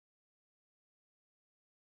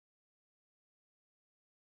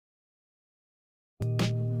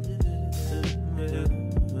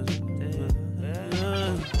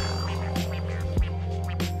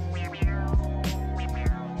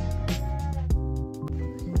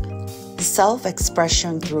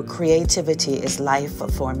Self-expression through creativity is life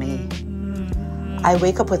for me. I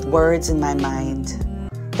wake up with words in my mind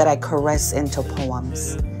that I caress into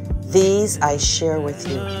poems. These I share with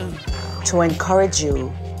you to encourage you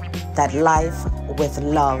that life with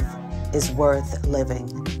love is worth living.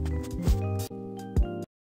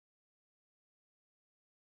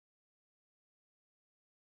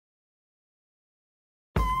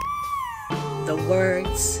 The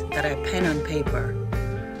words that I pen on paper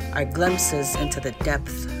are glimpses into the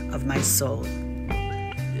depth of my soul.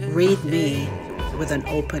 Read me with an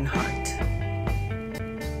open heart.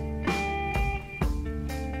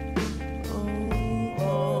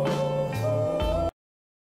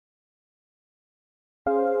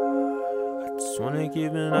 I just wanna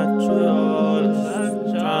keep it natural.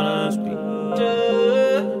 Tryna speak. I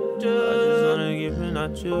just wanna keep it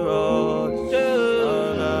natural.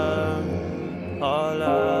 All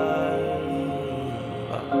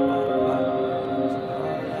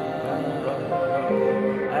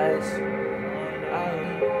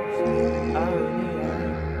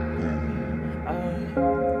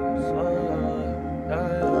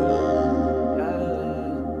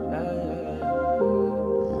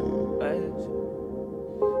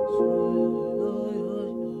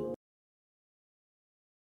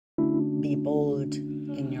Be bold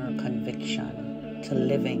in your conviction to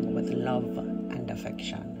living with love and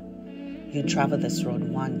affection. You travel this road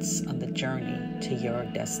once on the journey to your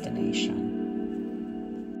destination.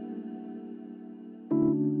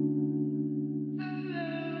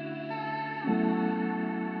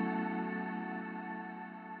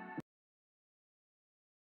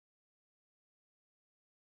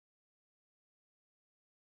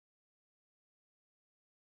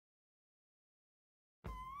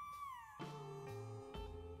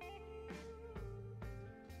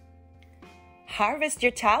 Harvest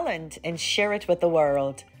your talent and share it with the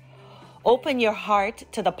world. Open your heart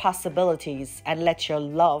to the possibilities and let your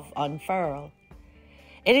love unfurl.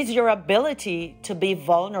 It is your ability to be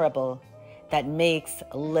vulnerable that makes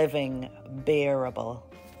living bearable.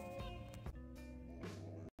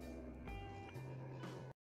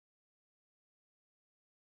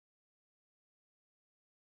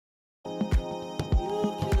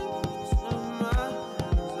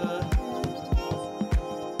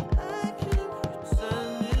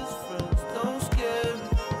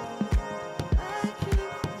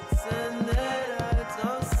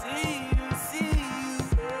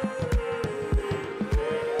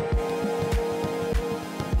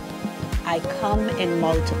 I come in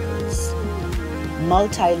multiples,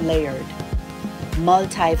 multi-layered,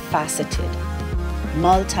 multifaceted,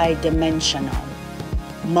 multi-dimensional,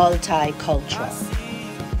 multicultural.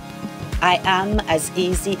 I am as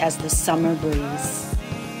easy as the summer breeze,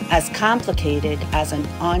 as complicated as an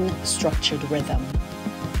unstructured rhythm.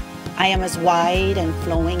 I am as wide and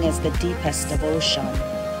flowing as the deepest of ocean,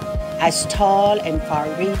 as tall and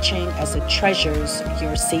far-reaching as the treasures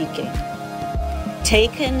you're seeking.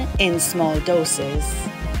 Taken in small doses,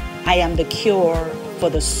 I am the cure for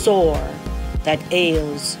the sore that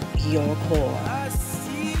ails your core.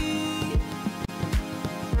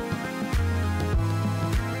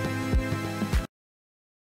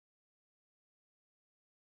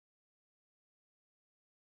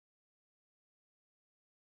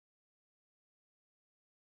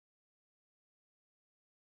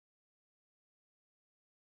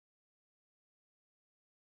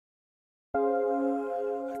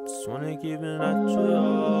 just wanna keep it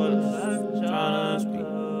natural. Tryna speak.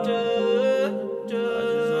 I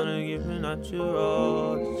just wanna keep it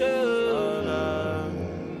natural.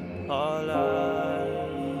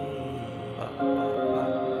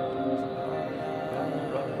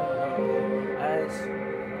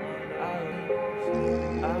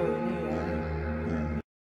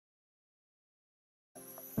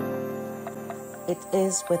 It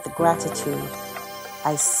is with gratitude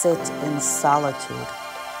I sit in solitude,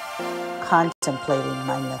 contemplating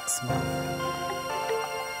my next move.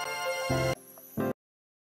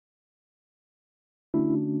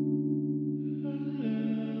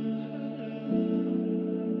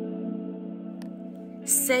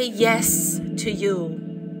 Say yes to you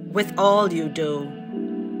with all you do.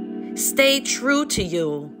 Stay true to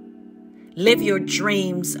you. Live your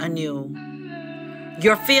dreams anew.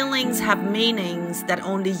 Your feelings have meanings that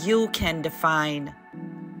only you can define.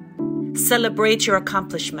 Celebrate your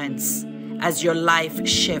accomplishments as your life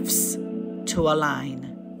shifts to align.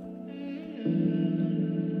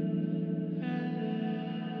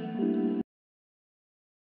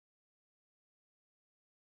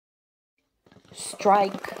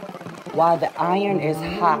 Strike while the iron is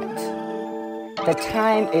hot. The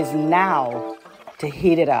time is now to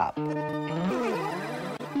heat it up.